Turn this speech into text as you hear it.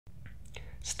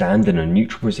Stand in a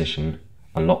neutral position,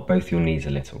 unlock both your knees a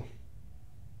little.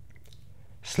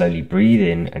 Slowly breathe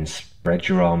in and spread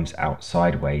your arms out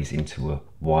sideways into a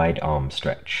wide arm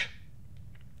stretch.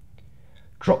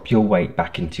 Drop your weight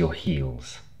back into your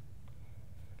heels.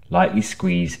 Lightly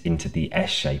squeeze into the S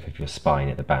shape of your spine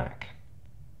at the back.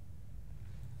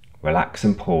 Relax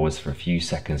and pause for a few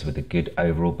seconds with a good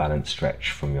overall balance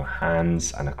stretch from your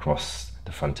hands and across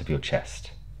the front of your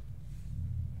chest.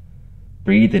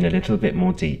 Breathe in a little bit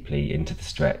more deeply into the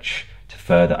stretch to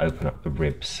further open up the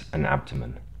ribs and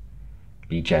abdomen.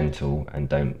 Be gentle and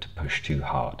don't push too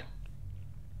hard.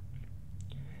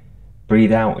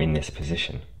 Breathe out in this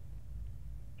position.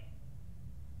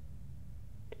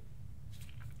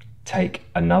 Take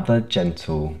another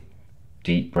gentle,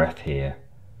 deep breath here.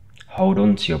 Hold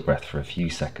on to your breath for a few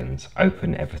seconds.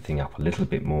 Open everything up a little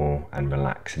bit more and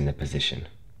relax in the position.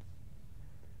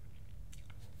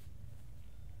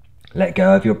 Let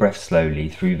go of your breath slowly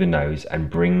through the nose and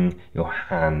bring your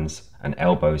hands and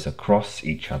elbows across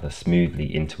each other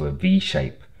smoothly into a V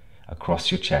shape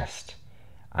across your chest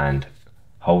and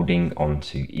holding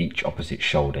onto each opposite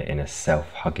shoulder in a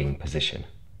self-hugging position.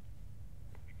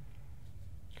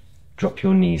 Drop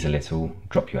your knees a little,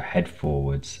 drop your head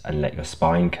forwards and let your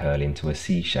spine curl into a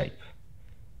C shape.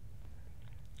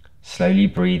 Slowly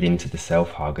breathe into the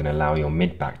self-hug and allow your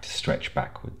mid-back to stretch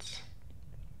backwards.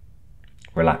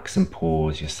 Relax and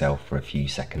pause yourself for a few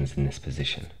seconds in this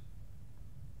position.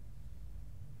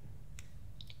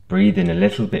 Breathe in a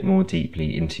little bit more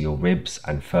deeply into your ribs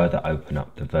and further open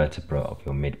up the vertebra of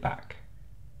your mid-back.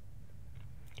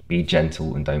 Be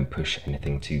gentle and don't push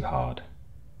anything too hard.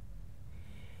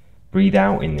 Breathe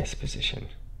out in this position.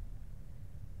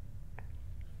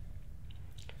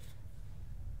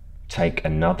 Take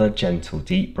another gentle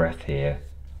deep breath here.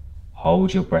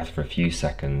 Hold your breath for a few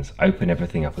seconds, open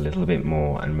everything up a little bit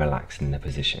more and relax in the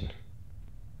position.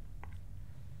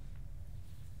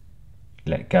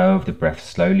 Let go of the breath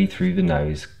slowly through the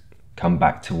nose, come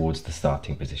back towards the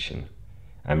starting position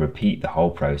and repeat the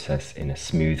whole process in a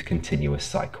smooth, continuous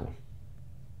cycle.